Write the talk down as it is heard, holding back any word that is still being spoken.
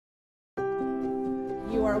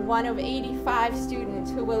You are one of 85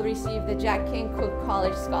 students who will receive the Jack King Cooke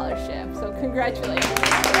College Scholarship. So congratulations.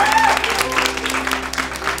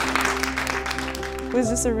 It was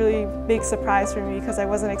just a really big surprise for me because I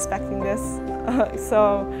wasn't expecting this.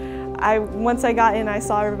 Once I got in, I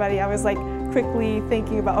saw everybody, I was like quickly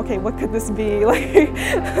thinking about, okay, what could this be?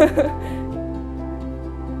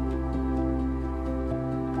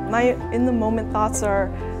 My in-the-moment thoughts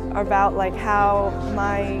are about like how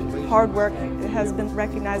my hard work has been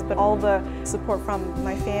recognized, but all the support from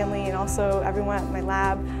my family and also everyone at my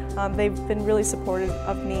lab, they've been really supportive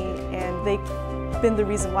of me, and they've been the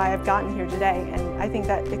reason why I've gotten here today. And I think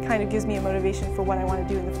that it kind of gives me a motivation for what I want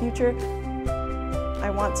to do in the future. I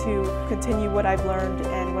want to continue what I've learned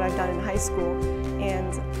and what I've done in high school,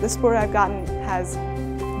 and the support I've gotten has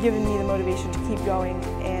given me the motivation to keep going,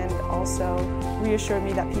 and also reassured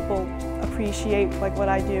me that people appreciate like what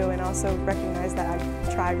I do and also recognize that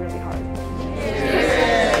I've tried really hard.